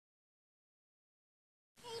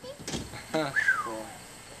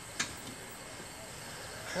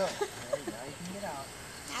Go. There you go. You can get out.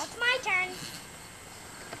 Now it's my turn.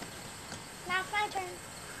 Now it's my turn.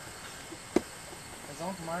 Does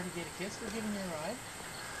Uncle Marty get a kiss for giving you a ride?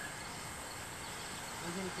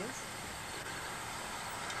 Did you get a kiss?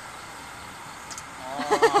 Oh,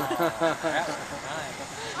 that was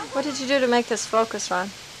nice. What did you do to make this focus, Ron?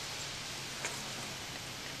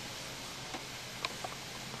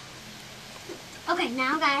 Okay,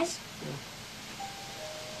 now guys.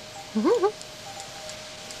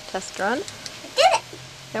 Test run. I did it!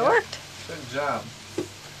 It worked. Good job.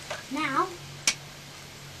 Now,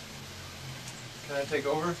 Can I take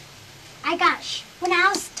over? when I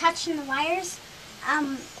was touching the wires,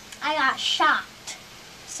 I got shocked.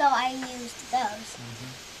 So I used those.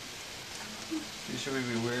 Should we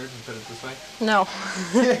be weird and put it this way? No.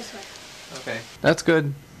 This way. Okay. That's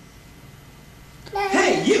good.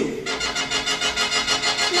 Hey, you!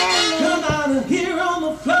 Come out here on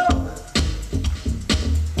the floor.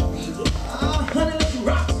 Oh, honey, let's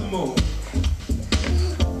rock some more.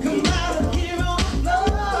 Come out here on the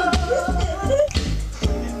floor.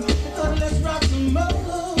 Honey, let's rock some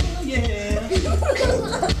more, yeah.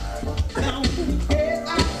 Now, get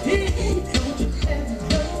out here, don't you ever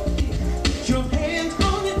go. Put your hands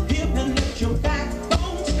on your hip and let your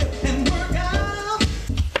backbone slip and work out.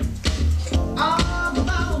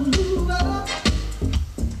 Mama, move up.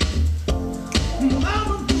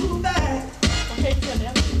 Mama, move back. Okay, good.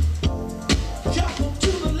 Shuffle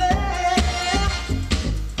to the left.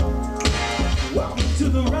 Walk to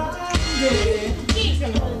the right, yeah.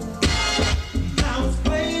 Now it's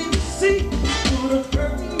plain to see. Put a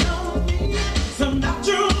curtain on me. Some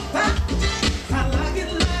natural fact. I like it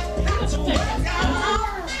like that. So work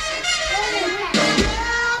out.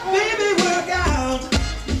 Yeah, baby, work out.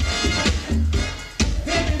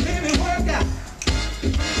 Baby, work out.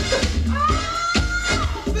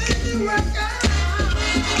 Oh, baby, work out.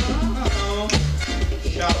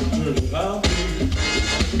 Shout to the love.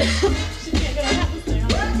 She can't get her hands there.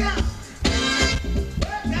 Work out.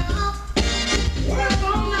 Work out. Work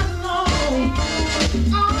all night long.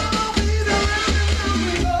 Oh, baby, round and round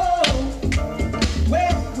we go.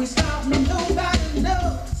 Where we stop, nobody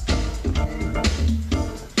knows.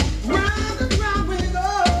 Round and round we go.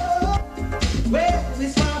 Where we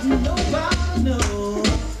stop, nobody knows.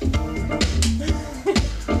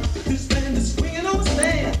 This band is swinging on the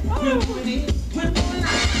stand. We're pulling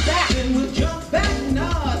out. Then we'll jump back and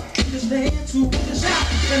nod. Just dance to the shot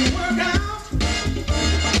and work out.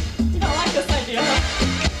 You don't like this idea, huh?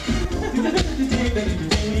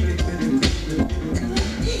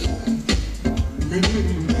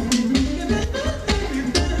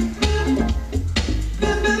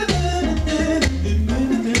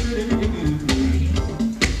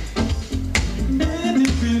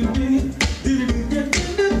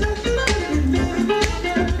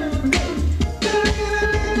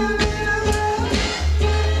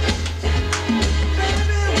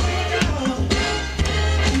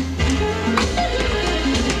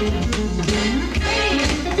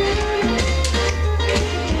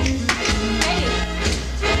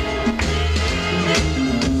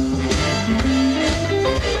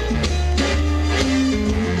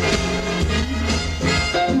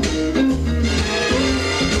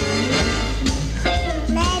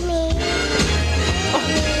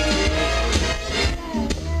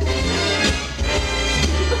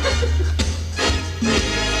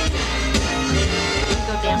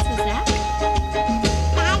 Go dance with Zack?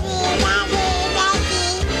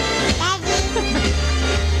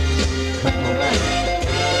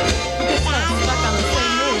 Stuck on the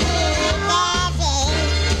same move.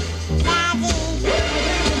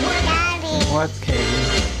 What, Caitie?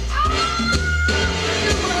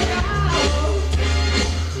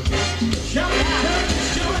 Jump out,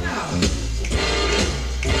 showing out.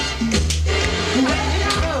 Work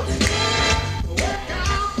out. Work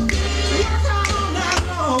out. Work all night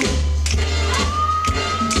long.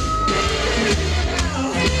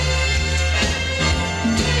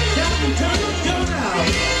 Jump and turn the show now.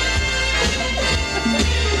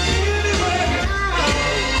 Baby, work out.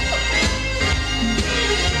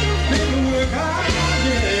 Baby, work out,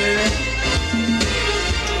 yeah.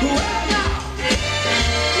 Work out.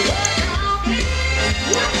 Work out.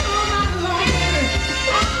 Work all night long, baby.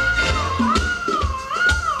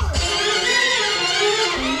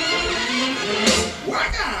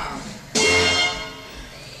 Work out.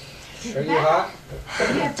 Are you hot? You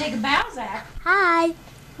have to take a bow, Zack. Hi.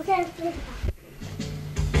 Okay.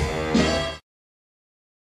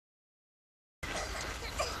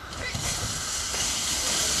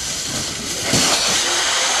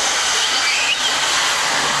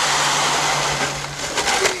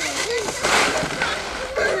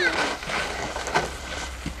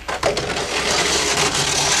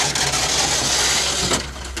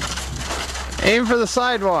 Aim for the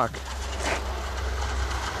sidewalk.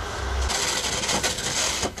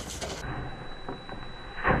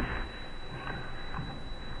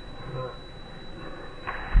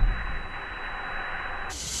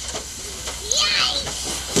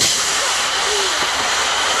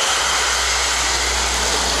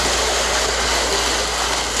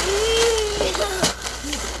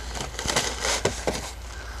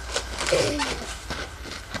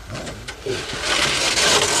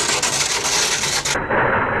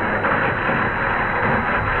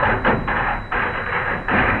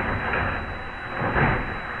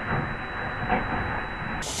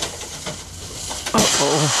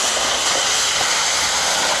 Uh-oh.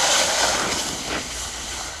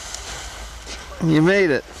 You made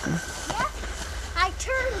it. Yeah, I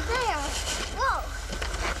turned there. Whoa.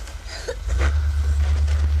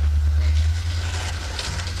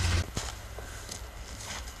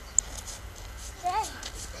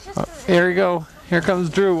 Oh, here we go. Here comes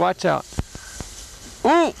Drew. Watch out.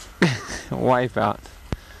 Ooh! Wipe out.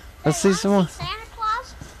 Let's see some more. Santa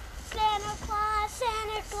Claus, Santa Claus,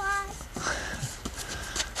 Santa Claus.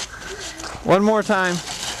 One more time.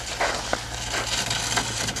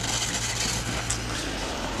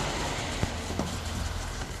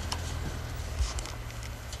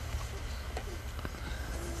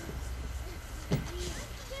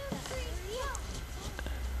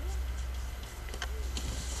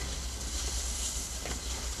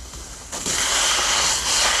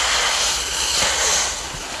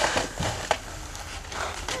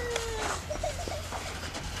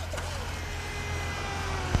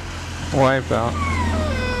 Wipe out.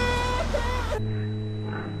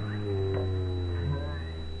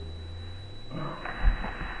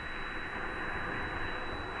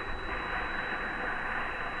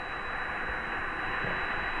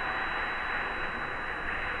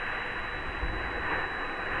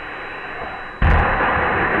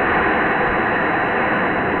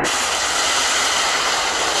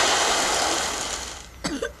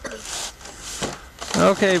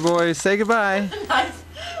 Okay, boys, say goodbye. Nice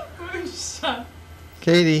moonshot.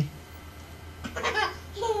 Caitie.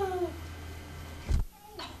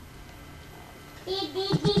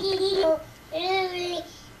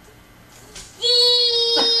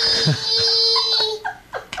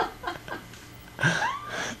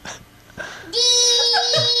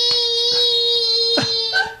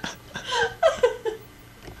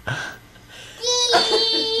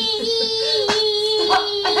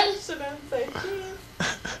 Accident, say cheese.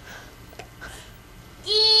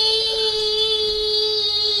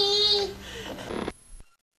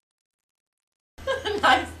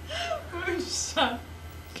 Nice moonshot.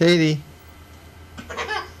 Caitie.